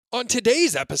On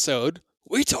today's episode,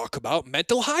 we talk about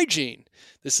mental hygiene.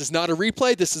 This is not a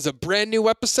replay. This is a brand new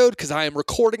episode because I am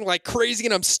recording like crazy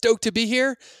and I'm stoked to be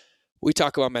here. We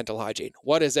talk about mental hygiene.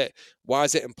 What is it? Why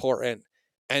is it important?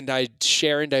 And I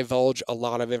share and divulge a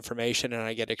lot of information, and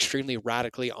I get extremely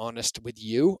radically honest with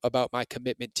you about my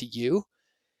commitment to you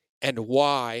and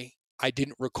why I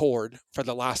didn't record for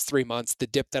the last 3 months, the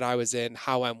dip that I was in,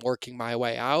 how I'm working my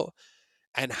way out,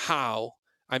 and how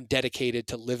I'm dedicated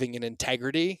to living in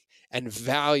integrity and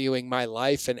valuing my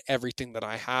life and everything that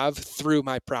I have through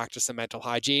my practice of mental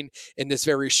hygiene in this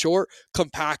very short,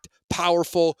 compact,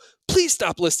 powerful. Please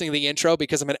stop listening to the intro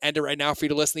because I'm going to end it right now for you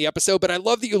to listen to the episode. But I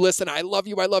love that you listen. I love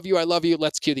you. I love you. I love you.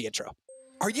 Let's cue the intro.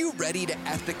 Are you ready to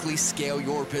ethically scale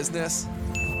your business?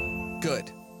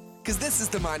 Good. Because this is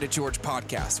the Mind of George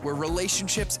podcast, where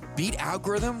relationships beat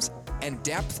algorithms and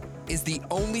depth is the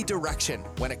only direction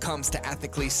when it comes to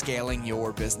ethically scaling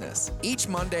your business. Each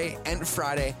Monday and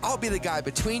Friday, I'll be the guy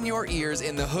between your ears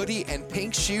in the hoodie and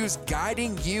pink shoes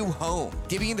guiding you home,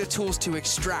 giving you the tools to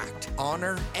extract,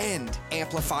 honor, and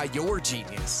amplify your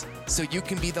genius so you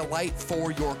can be the light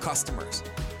for your customers.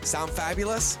 Sound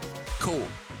fabulous? Cool.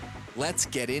 Let's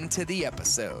get into the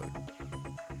episode.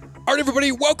 All right,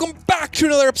 everybody, welcome back to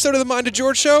another episode of the Mind of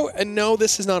George Show. And no,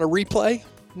 this is not a replay.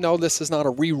 No, this is not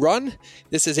a rerun.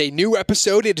 This is a new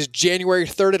episode. It is January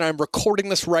 3rd, and I'm recording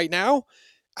this right now.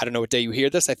 I don't know what day you hear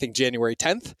this. I think January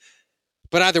 10th.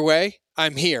 But either way,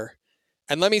 I'm here.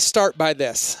 And let me start by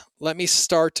this. Let me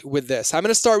start with this. I'm going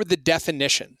to start with the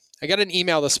definition. I got an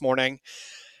email this morning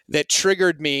that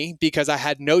triggered me because I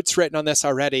had notes written on this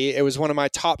already. It was one of my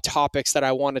top topics that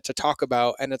I wanted to talk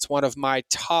about, and it's one of my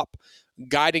top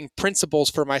guiding principles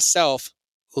for myself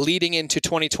leading into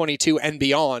 2022 and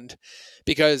beyond,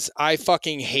 because I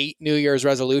fucking hate New Year's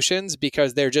resolutions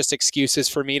because they're just excuses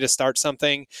for me to start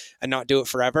something and not do it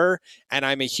forever. And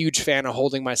I'm a huge fan of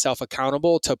holding myself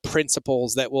accountable to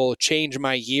principles that will change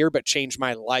my year, but change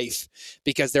my life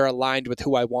because they're aligned with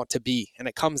who I want to be. And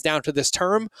it comes down to this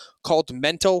term called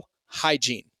mental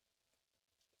hygiene.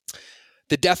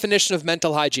 The definition of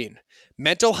mental hygiene.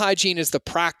 Mental hygiene is the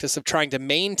practice of trying to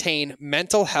maintain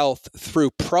mental health through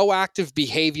proactive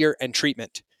behavior and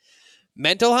treatment.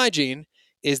 Mental hygiene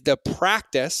is the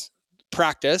practice,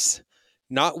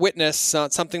 not witness,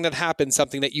 not something that happens,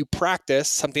 something that you practice,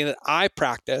 something that I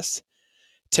practice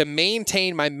to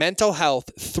maintain my mental health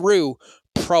through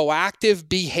proactive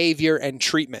behavior and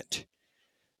treatment.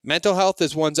 Mental health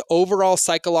is one's overall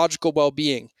psychological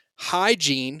well-being.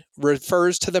 Hygiene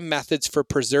refers to the methods for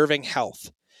preserving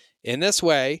health. In this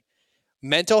way,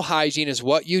 mental hygiene is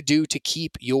what you do to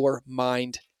keep your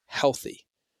mind healthy.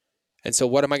 And so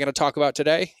what am I going to talk about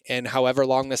today? And however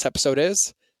long this episode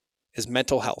is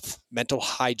mental health, mental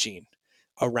hygiene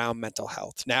around mental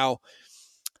health. Now,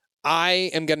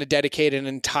 I am going to dedicate an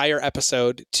entire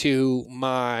episode to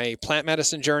my plant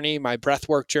medicine journey, my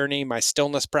breathwork journey, my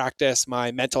stillness practice,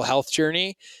 my mental health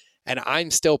journey. And I'm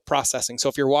still processing. So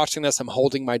if you're watching this, I'm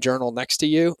holding my journal next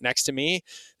to me.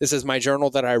 This is my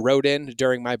journal that I wrote in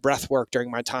during my breath work,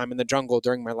 during my time in the jungle,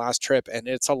 during my last trip. And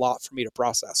it's a lot for me to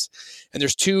process. And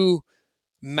there's two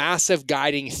massive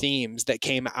guiding themes that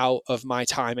came out of my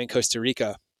time in Costa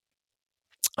Rica.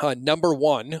 Number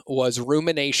one was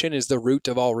rumination is the root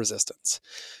of all resistance.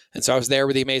 And so I was there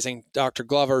with the amazing Dr.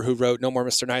 Glover, who wrote No More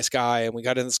Mr. Nice Guy. And we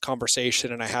got in this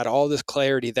conversation and I had all this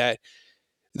clarity that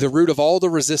the root of all the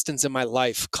resistance in my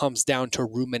life comes down to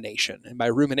rumination. And by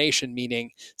rumination,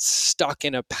 meaning stuck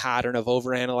in a pattern of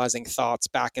overanalyzing thoughts,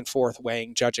 back and forth,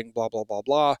 weighing, judging, blah, blah, blah,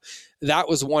 blah. That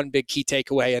was one big key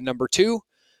takeaway. And number two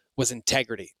was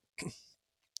integrity.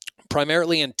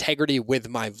 Primarily integrity with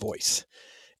my voice.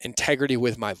 Integrity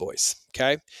with my voice.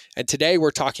 Okay. And today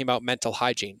we're talking about mental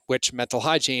hygiene, which mental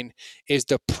hygiene is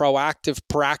the proactive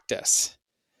practice.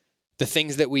 The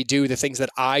things that we do, the things that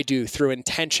I do through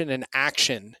intention and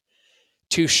action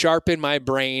to sharpen my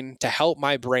brain, to help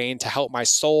my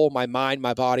soul, my mind,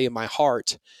 my body, and my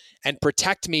heart, and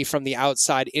protect me from the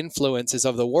outside influences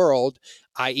of the world,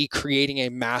 i.e. creating a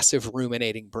massive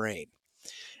ruminating brain.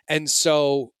 And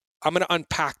so I'm going to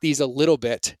unpack these a little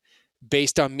bit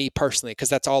based on me personally, because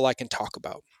that's all I can talk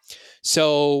about.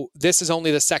 So this is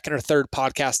only the second or third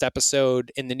podcast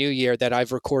episode in the new year that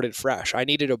I've recorded fresh. I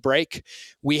needed a break.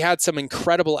 We had some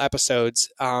incredible episodes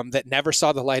that never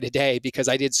saw the light of day because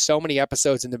I did so many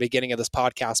episodes in the beginning of this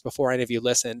podcast before any of you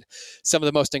listened. Some of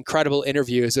the most incredible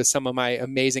interviews with some of my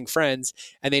amazing friends,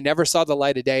 and they never saw the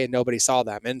light of day and nobody saw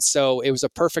them. And so it was a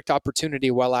perfect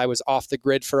opportunity while I was off the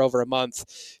grid for over a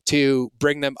month to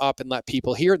bring them up and let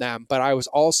people hear them. But I was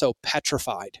also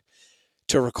petrified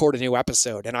to record a new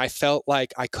episode. And I felt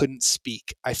like I couldn't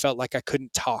speak. I felt like I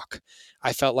couldn't talk.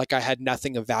 I felt like I had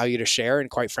nothing of value to share. And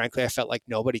quite frankly, I felt like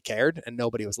nobody cared and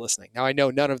nobody was listening. Now, I know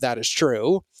none of that is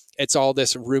true. It's all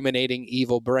this ruminating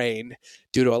evil brain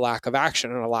due to a lack of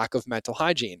action and a lack of mental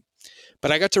hygiene.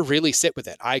 But I got to really sit with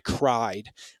it. I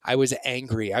cried. I was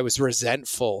angry. I was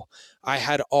resentful. I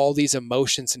had all these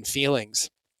emotions and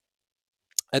feelings.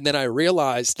 And then I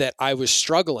realized that I was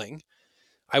struggling.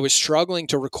 I was struggling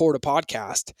to record a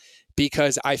podcast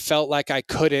because I felt like I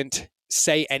couldn't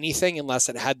say anything unless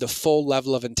it had the full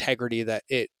level of integrity that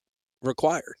it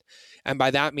required. And by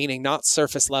that meaning, not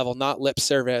surface level, not lip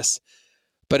service.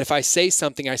 But if I say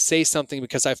something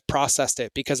because I've processed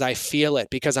it, because I feel it,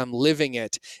 because I'm living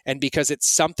it, and because it's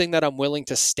something that I'm willing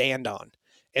to stand on.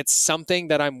 It's something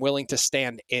that I'm willing to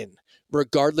stand in,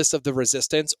 regardless of the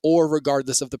resistance or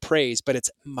regardless of the praise, but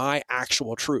it's my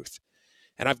actual truth.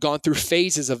 And I've gone through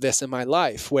phases of this in my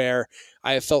life where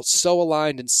I have felt so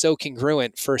aligned and so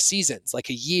congruent for seasons,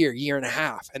 like a year and a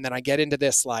half. And then I get into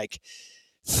this like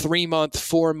 3-month,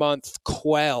 4-month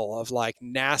quell of like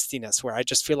nastiness where I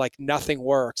just feel like nothing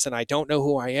works and I don't know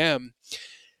who I am.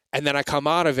 And then I come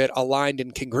out of it aligned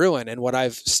and congruent. And what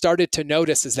I've started to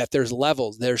notice is that there's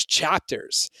levels, there's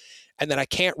chapters, and that I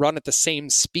can't run at the same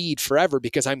speed forever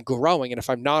because I'm growing. And if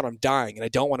I'm not, I'm dying. And I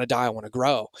don't want to die. I want to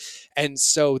grow. And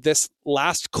so this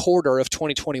last quarter of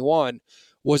 2021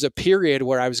 was a period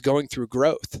where I was going through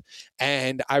growth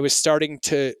and I was starting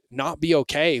to not be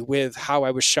okay with how I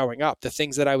was showing up. The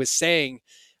things that I was saying,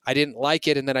 I didn't like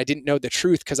it. And then I didn't know the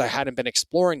truth because I hadn't been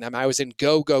exploring them. I was in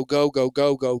go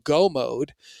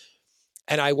mode.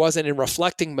 And I wasn't in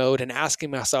reflecting mode and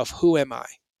asking myself, who am I?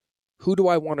 Who do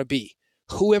I want to be?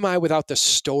 Who am I without the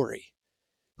story?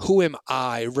 Who am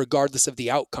I regardless of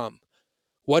the outcome?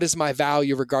 What is my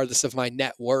value regardless of my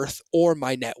net worth or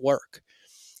my network?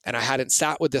 And I hadn't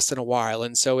sat with this in a while.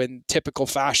 And so in typical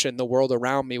fashion, the world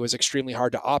around me was extremely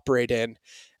hard to operate in.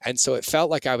 And so it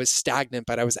felt like I was stagnant,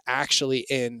 but I was actually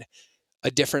in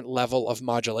a different level of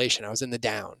modulation. I was in the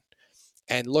down.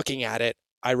 And looking at it,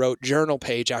 I wrote journal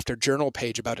page after journal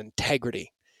page about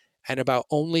integrity and about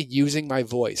only using my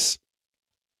voice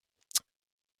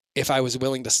if I was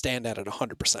willing to stand at it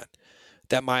 100%.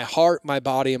 That my heart, my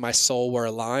body, and my soul were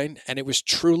aligned. And it was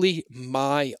truly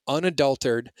my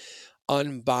unadulterated,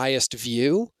 unbiased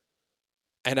view,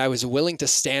 and I was willing to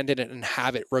stand in it and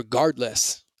have it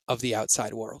regardless of the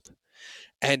outside world.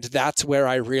 And that's where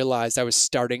I realized I was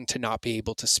starting to not be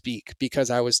able to speak because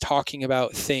I was talking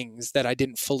about things that I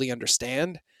didn't fully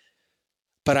understand,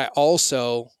 but I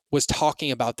also was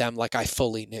talking about them like I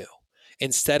fully knew.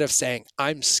 Instead of saying,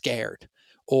 I'm scared,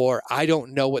 or I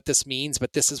don't know what this means,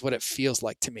 but this is what it feels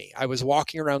like to me. I was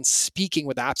walking around speaking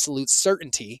with absolute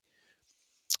certainty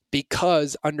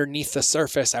because underneath the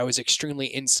surface, I was extremely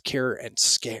insecure and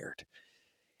scared.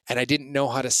 And I didn't know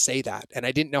how to say that. And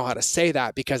I didn't know how to say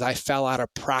that because I fell out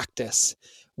of practice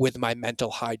with my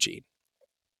mental hygiene.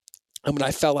 And when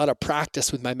I fell out of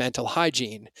practice with my mental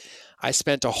hygiene, I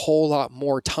spent a whole lot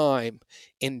more time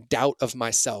in doubt of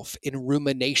myself, in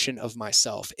rumination of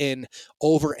myself, in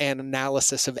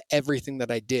over-analysis of everything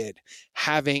that I did,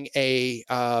 having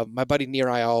my buddy Nir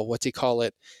Eyal, what's he call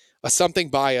it? A something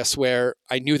bias where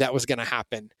I knew that was going to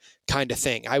happen kind of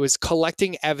thing. I was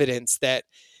collecting evidence that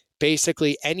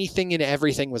basically anything and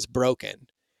everything was broken.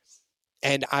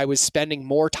 And I was spending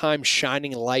more time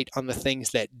shining light on the things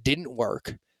that didn't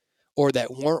work or that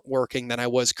weren't working than I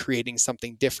was creating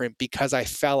something different because I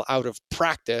fell out of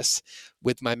practice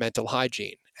with my mental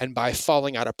hygiene. And by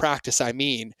falling out of practice, I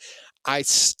mean, I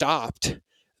stopped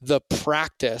the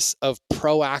practice of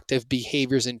proactive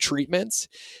behaviors and treatments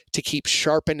to keep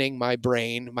sharpening my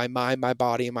brain, my mind, my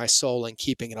body, and my soul and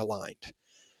keeping it aligned.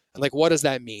 And like, what does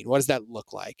that mean? What does that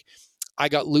look like? I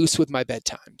got loose with my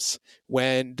bedtimes.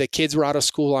 When the kids were out of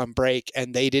school on break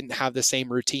and they didn't have the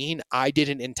same routine, I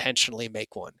didn't intentionally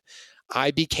make one. I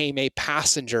became a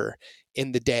passenger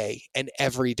in the day and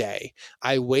every day.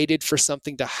 I waited for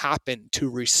something to happen to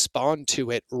respond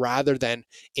to it rather than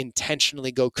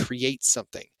intentionally go create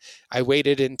something. I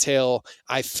waited until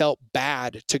I felt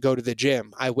bad to go to the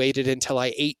gym. I waited until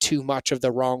I ate too much of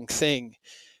the wrong thing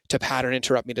to pattern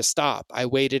interrupt me to stop. I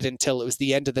waited until it was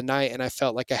the end of the night and I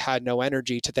felt like I had no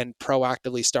energy to then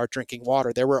proactively start drinking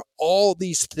water. There were all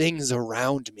these things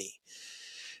around me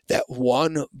that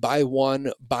one by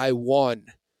one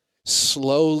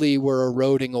slowly were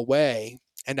eroding away.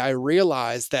 And I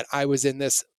realized that I was in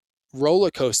this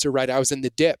roller coaster, right? I was in the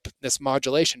dip, this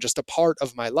modulation, just a part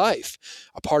of my life.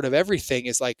 A part of everything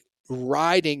is like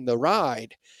riding the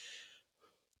ride.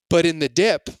 But in the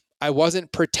dip, I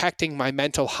wasn't protecting my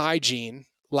mental hygiene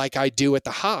like I do at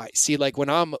the high. See, like when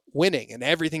I'm winning and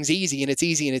everything's easy and it's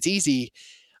easy and it's easy,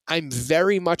 I'm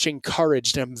very much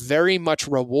encouraged and I'm very much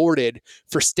rewarded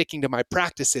for sticking to my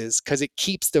practices because it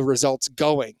keeps the results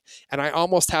going. And I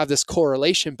almost have this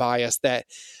correlation bias that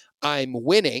I'm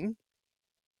winning.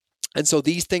 And so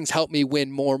these things help me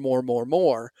win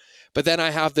more. But then I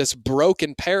have this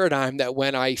broken paradigm that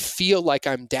when I feel like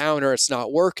I'm down or it's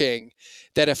not working,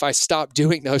 that if I stop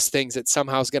doing those things, it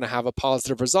somehow is going to have a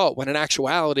positive result. When in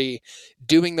actuality,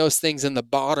 doing those things in the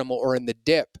bottom or in the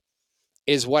dip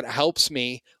is what helps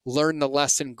me learn the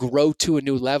lesson, grow to a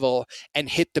new level, and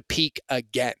hit the peak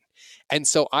again. And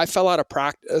so I fell out of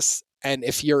practice. And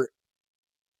I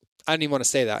don't even want to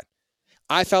say that.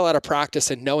 I fell out of practice,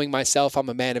 and knowing myself, I'm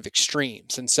a man of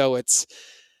extremes. And so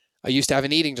I used to have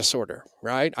an eating disorder,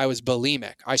 right? I was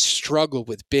bulimic. I struggled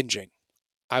with binging.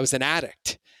 I was an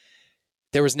addict.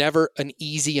 There was never an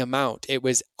easy amount. It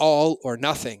was all or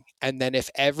nothing. And then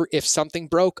if something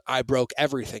broke, I broke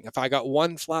everything. If I got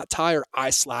one flat tire,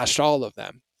 I slashed all of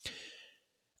them.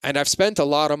 And I've spent a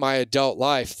lot of my adult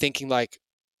life thinking like,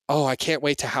 oh, I can't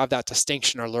wait to have that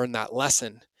distinction or learn that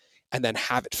lesson and then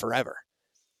have it forever.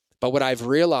 But what I've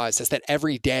realized is that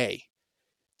every day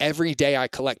I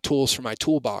collect tools from my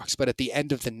toolbox, but at the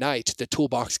end of the night, the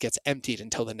toolbox gets emptied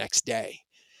until the next day.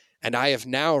 And I have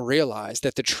now realized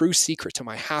that the true secret to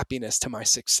my happiness, to my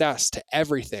success, to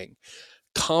everything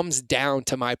comes down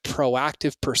to my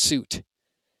proactive pursuit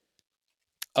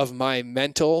of my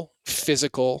mental,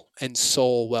 physical, and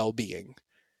soul well-being,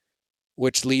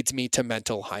 which leads me to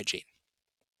mental hygiene.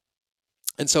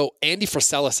 And so Andy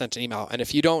Frisella sent an email. And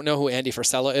if you don't know who Andy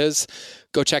Frisella is,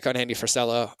 go check out Andy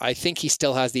Frisella. I think he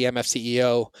still has the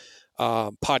MFCEO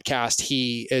podcast.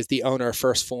 He is the owner of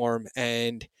First Form.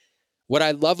 And what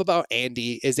I love about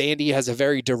Andy is Andy has a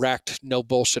very direct, no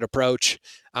bullshit approach.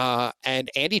 And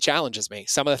Andy challenges me.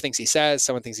 Some of the things he says,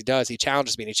 some of the things he does, he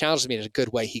challenges me. And he challenges me in a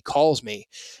good way. He calls me.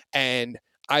 And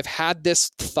I've had this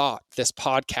thought, this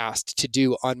podcast to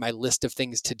do on my list of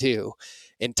things to do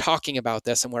in talking about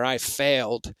this and where I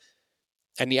failed.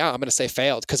 And yeah, I'm going to say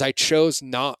failed because I chose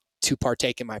not to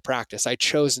partake in my practice. I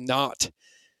chose not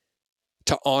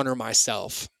to honor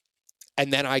myself.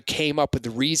 And then I came up with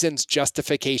reasons,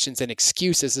 justifications, and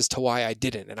excuses as to why I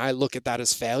didn't. And I look at that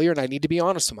as failure, and I need to be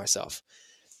honest with myself.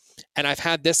 And I've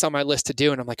had this on my list to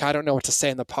do, and I'm like, I don't know what to say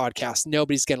in the podcast.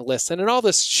 Nobody's going to listen. And all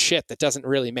this shit that doesn't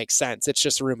really make sense. It's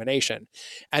just rumination.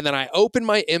 And then I opened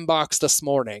my inbox this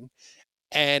morning,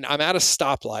 and I'm at a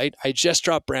stoplight. I just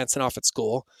dropped Branson off at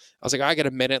school. I was like, I got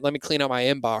a minute. Let me clean out my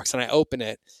inbox. And I open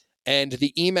it, and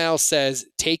the email says,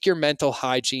 take your mental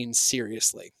hygiene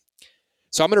seriously.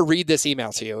 So I'm going to read this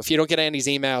email to you. If you don't get Andy's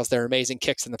emails, they're amazing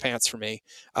kicks in the pants for me.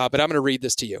 But I'm going to read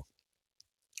this to you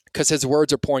because his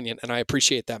words are poignant and I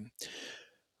appreciate them.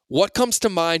 What comes to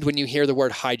mind when you hear the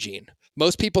word hygiene?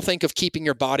 Most people think of keeping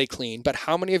your body clean, but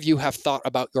how many of you have thought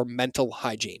about your mental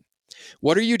hygiene?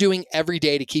 What are you doing every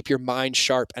day to keep your mind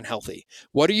sharp and healthy?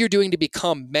 What are you doing to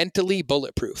become mentally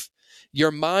bulletproof?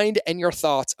 Your mind and your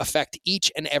thoughts affect each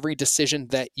and every decision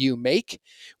that you make,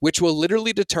 which will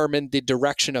literally determine the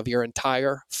direction of your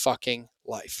entire fucking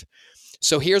life.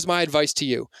 So here's my advice to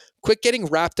you. Quit getting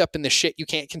wrapped up in the shit you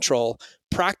can't control.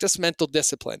 Practice mental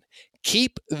discipline.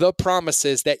 Keep the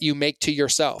promises that you make to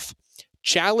yourself.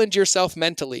 Challenge yourself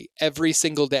mentally every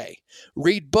single day.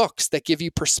 Read books that give you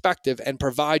perspective and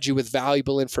provide you with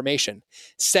valuable information.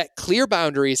 Set clear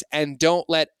boundaries and don't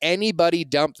let anybody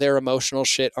dump their emotional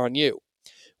shit on you.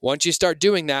 Once you start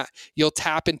doing that, you'll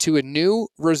tap into a new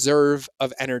reserve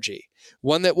of energy,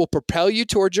 one that will propel you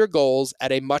towards your goals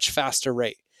at a much faster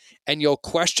rate. And you'll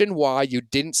question why you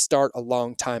didn't start a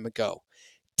long time ago.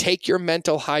 Take your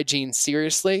mental hygiene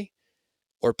seriously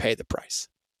or pay the price.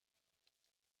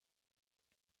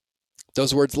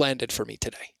 Those words landed for me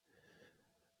today.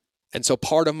 And so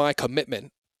part of my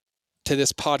commitment to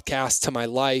this podcast, to my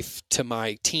life, to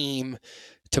my team,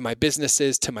 to my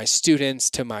businesses, to my students,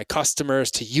 to my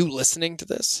customers, to you listening to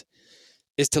this,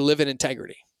 is to live in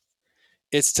integrity.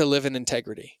 It's to live in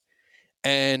integrity.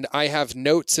 And I have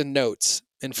notes and notes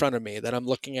in front of me that I'm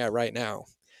looking at right now.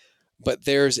 But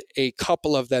there's a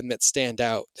couple of them that stand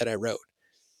out that I wrote.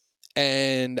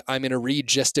 And I'm going to read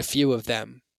just a few of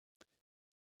them.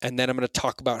 And then I'm going to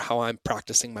talk about how I'm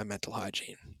practicing my mental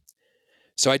hygiene.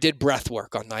 So I did breath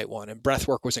work on night one, and breath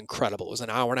work was incredible. It was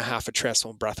an hour and a half of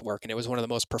transformational breath work, and it was one of the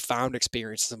most profound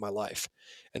experiences of my life.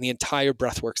 And the entire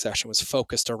breath work session was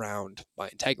focused around my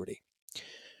integrity.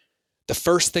 The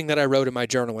first thing that I wrote in my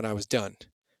journal when I was done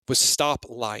was stop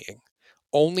lying.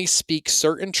 Only speak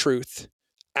certain truth,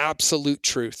 absolute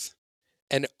truth,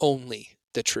 and only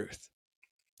the truth.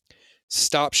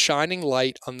 Stop shining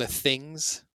light on the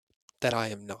things that I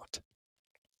am not.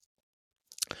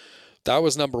 That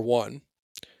was number one.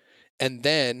 And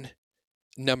then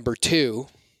number two,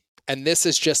 and this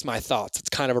is just my thoughts. It's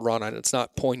kind of a run on. It's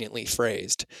not poignantly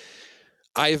phrased.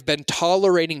 I have been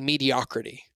tolerating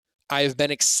mediocrity. I have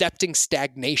been accepting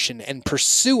stagnation and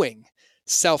pursuing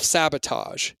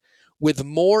self-sabotage with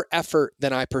more effort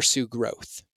than I pursue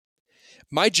growth.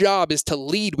 My job is to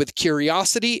lead with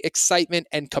curiosity, excitement,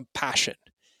 and compassion.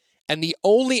 And the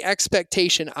only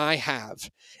expectation I have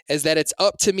is that it's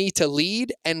up to me to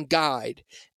lead and guide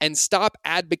and stop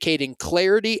advocating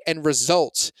clarity and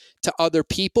results to other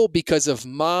people because of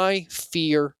my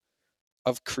fear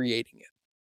of creating it.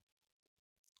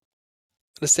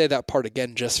 Let's say that part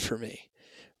again just for me.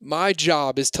 My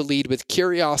job is to lead with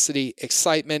curiosity,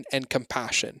 excitement, and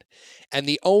compassion. And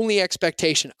the only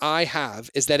expectation I have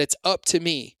is that it's up to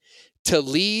me to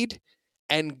lead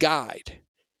and guide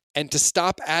and to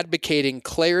stop advocating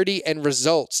clarity and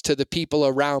results to the people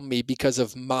around me because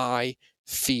of my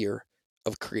fear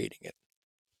of creating it.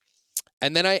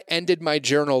 And then I ended my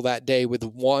journal that day with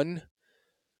one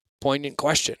poignant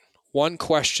question, one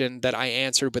question that I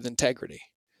answered with integrity.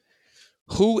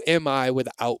 Who am I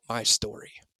without my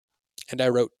story? And I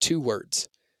wrote 2 words,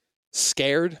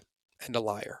 scared and a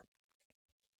liar.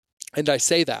 And I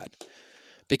say that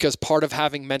because part of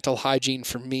having mental hygiene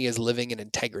for me is living in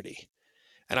integrity.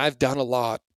 And I've done a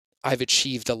lot. I've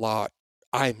achieved a lot.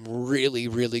 I'm really,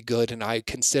 really good. And I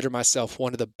consider myself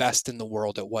one of the best in the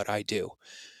world at what I do.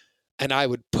 And I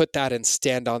would put that and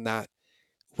stand on that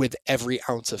with every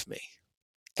ounce of me.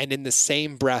 And in the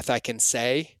same breath, I can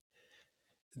say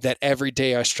that every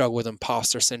day I struggle with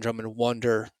imposter syndrome and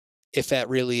wonder if that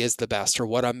really is the best or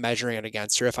what I'm measuring it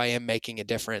against or if I am making a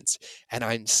difference. And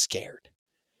I'm scared.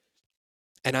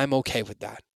 And I'm okay with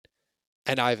that.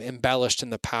 And I've embellished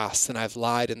in the past and I've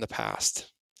lied in the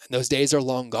past. And those days are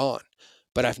long gone,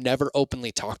 but I've never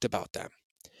openly talked about them.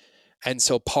 And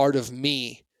so part of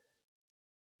me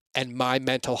and my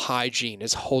mental hygiene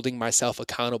is holding myself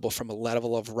accountable from a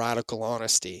level of radical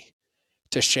honesty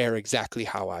to share exactly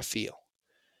how I feel.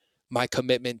 My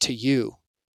commitment to you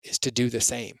is to do the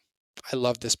same. I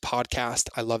love this podcast.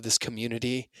 I love this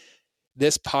community.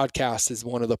 This podcast is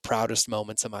one of the proudest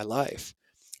moments of my life.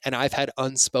 And I've had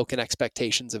unspoken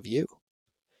expectations of you.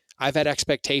 I've had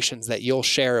expectations that you'll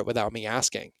share it without me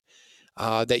asking,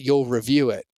 that you'll review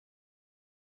it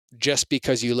just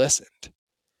because you listened,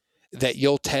 that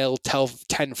you'll tell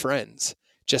 10 friends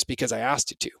just because I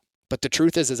asked you to. But the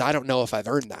truth is I don't know if I've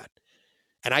earned that.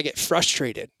 And I get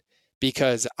frustrated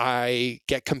because I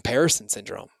get comparison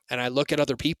syndrome and I look at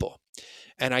other people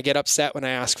and I get upset when I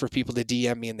ask for people to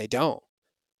DM me and they don't.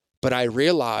 But I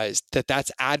realized that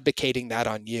that's advocating that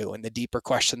on you. And the deeper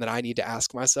question that I need to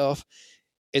ask myself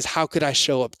is how could I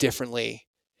show up differently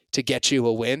to get you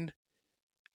a win,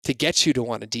 to get you to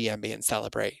want to DM me and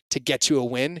celebrate, to get you a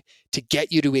win, to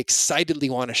get you to excitedly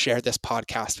want to share this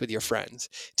podcast with your friends,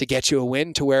 to get you a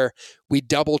win to where we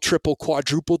double, triple,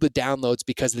 quadruple the downloads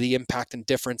because of the impact and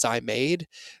difference I made,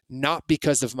 not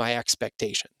because of my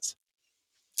expectations.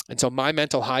 And so my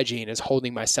mental hygiene is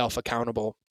holding myself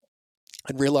accountable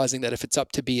and realizing that if it's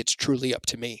up to me, it's truly up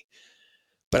to me.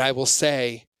 But I will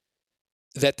say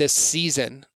that this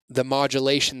season, the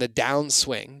modulation, the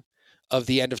downswing of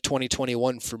the end of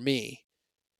 2021 for me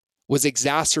was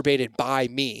exacerbated by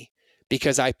me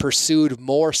because I pursued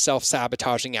more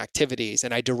self-sabotaging activities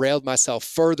and I derailed myself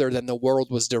further than the world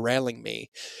was derailing me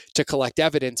to collect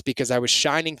evidence because I was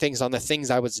shining things on the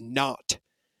things I was not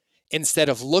instead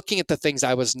of looking at the things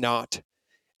I was not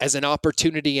as an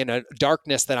opportunity and a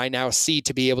darkness that I now see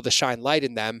to be able to shine light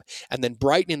in them and then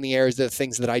brightening the areas of the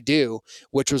things that I do,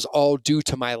 which was all due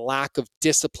to my lack of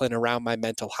discipline around my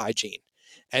mental hygiene.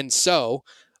 And so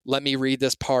let me read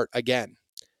this part again.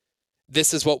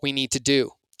 This is what we need to do.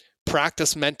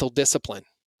 Practice mental discipline.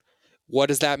 What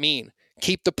does that mean?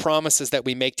 Keep the promises that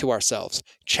we make to ourselves.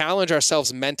 Challenge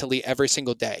ourselves mentally every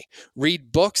single day.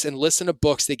 Read books and listen to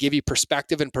books that give you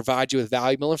perspective and provide you with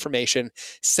valuable information.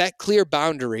 Set clear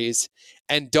boundaries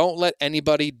and don't let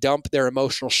anybody dump their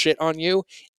emotional shit on you,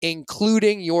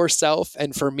 including yourself,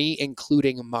 and for me,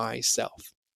 including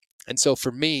myself. And so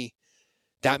for me,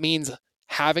 that means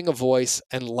having a voice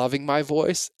and loving my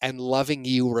voice and loving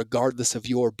you regardless of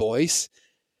your voice,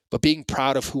 but being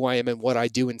proud of who I am and what I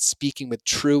do and speaking with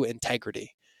true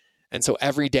integrity. And so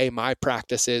every day my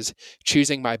practice is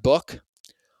choosing my book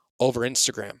over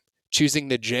Instagram, choosing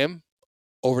the gym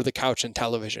over the couch and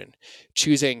television,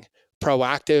 choosing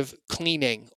proactive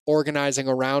cleaning, organizing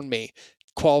around me,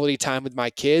 quality time with my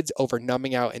kids over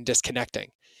numbing out and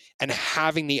disconnecting, and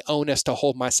having the onus to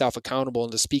hold myself accountable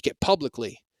and to speak it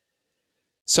publicly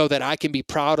so that I can be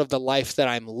proud of the life that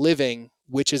I'm living,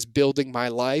 which is building my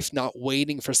life, not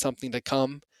waiting for something to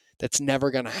come that's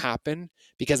never going to happen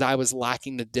because I was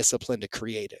lacking the discipline to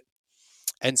create it.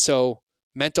 And so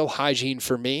mental hygiene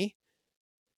for me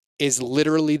is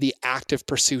literally the active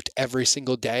pursuit every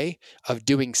single day of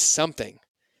doing something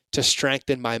to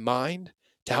strengthen my mind,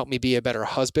 to help me be a better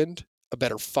husband, a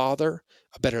better father,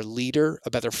 a better leader, a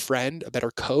better friend, a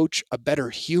better coach, a better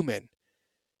human,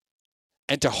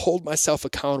 and to hold myself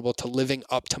accountable to living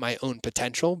up to my own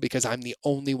potential because I'm the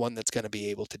only one that's going to be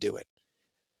able to do it.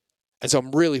 And so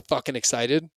I'm really fucking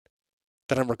excited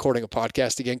that I'm recording a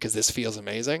podcast again because this feels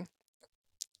amazing.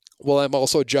 Well, I'm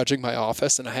also judging my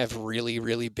office, and I have really,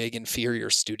 really big inferior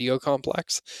studio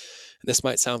complex. This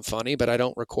might sound funny, but I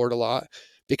don't record a lot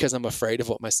because I'm afraid of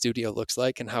what my studio looks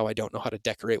like and how I don't know how to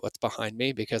decorate what's behind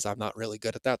me because I'm not really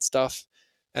good at that stuff.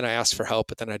 And I ask for help,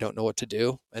 but then I don't know what to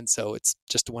do. And so it's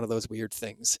just one of those weird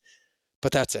things.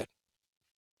 But that's it.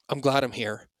 I'm glad I'm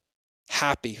here.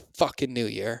 Happy fucking New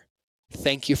Year.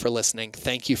 Thank you for listening.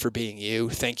 Thank you for being you.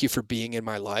 Thank you for being in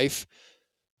my life.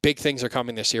 Big things are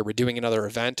coming this year. We're doing another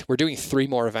event. We're doing 3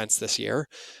 more events this year.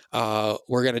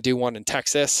 We're going to do one in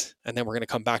Texas, and then we're going to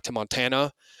come back to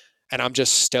Montana. And I'm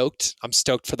just stoked. I'm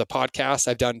stoked for the podcast.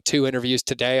 I've done 2 interviews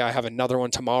today. I have another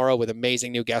one tomorrow with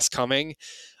amazing new guests coming.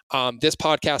 This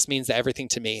podcast means everything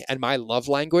to me. And my love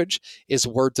language is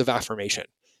words of affirmation,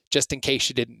 just in case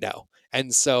you didn't know.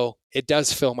 And so it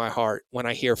does fill my heart when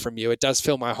I hear from you. It does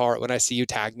fill my heart when I see you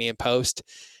tag me and post.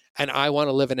 And I want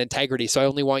to live in integrity. So I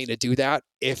only want you to do that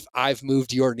if I've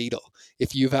moved your needle,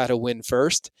 if you've had a win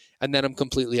first, and then I'm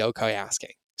completely okay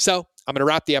asking. So I'm going to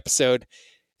wrap the episode.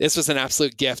 This was an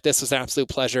absolute gift. This was an absolute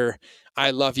pleasure.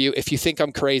 I love you. If you think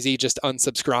I'm crazy, just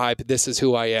unsubscribe. This is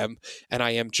who I am. And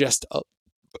I am just a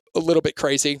little bit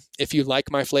crazy. If you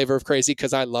like my flavor of crazy,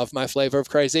 because I love my flavor of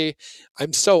crazy,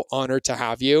 I'm so honored to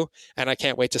have you. And I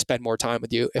can't wait to spend more time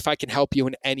with you. If I can help you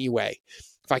in any way,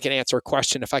 if I can answer a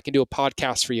question, if I can do a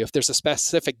podcast for you, if there's a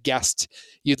specific guest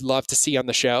you'd love to see on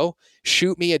the show,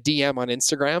 shoot me a DM on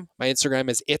Instagram. My Instagram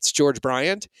is It's George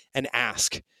Bryant, and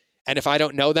ask. And if I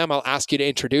don't know them, I'll ask you to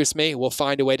introduce me. We'll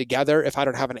find a way together. If I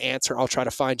don't have an answer, I'll try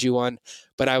to find you one,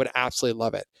 but I would absolutely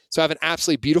love it. So have an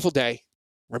absolutely beautiful day.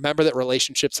 Remember that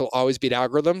relationships will always beat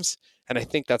algorithms. And I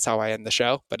think that's how I end the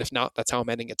show. But if not, that's how I'm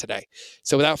ending it today.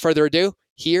 So without further ado,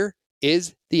 here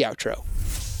is the outro.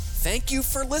 Thank you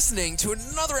for listening to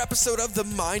another episode of The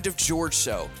Mind of George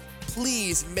Show.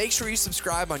 Please make sure you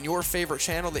subscribe on your favorite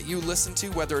channel that you listen to,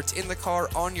 whether it's in the car,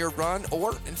 on your run,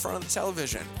 or in front of the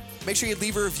television. Make sure you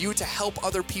leave a review to help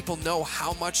other people know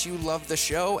how much you love the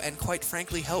show, and quite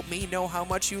frankly, help me know how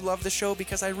much you love the show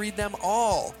because I read them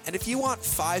all. And if you want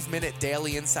 5-minute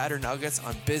daily insider nuggets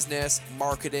on business,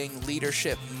 marketing,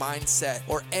 leadership, mindset,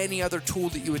 or any other tool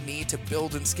that you would need to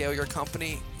build and scale your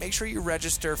company, make sure you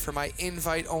register for my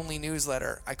invite-only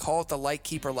newsletter. I call it the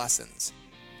Lightkeeper Lessons.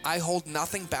 I hold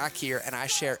nothing back here, and I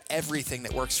share everything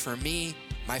that works for me,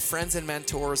 my friends and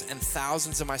mentors, and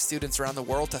thousands of my students around the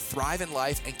world to thrive in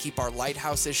life and keep our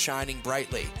lighthouses shining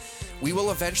brightly. We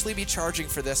will eventually be charging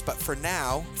for this, but for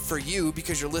now, for you,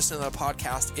 because you're listening to the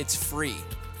podcast, it's free.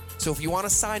 So if you want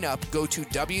to sign up, go to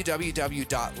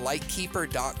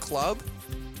www.lightkeeper.club,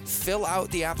 fill out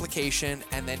the application,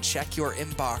 and then check your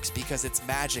inbox because it's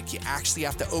magic. You actually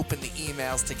have to open the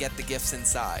emails to get the gifts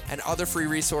inside, and other free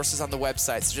resources on the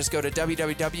website. So just go to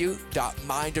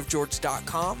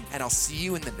www.mindofgeorge.com, and I'll see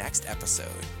you in the next episode.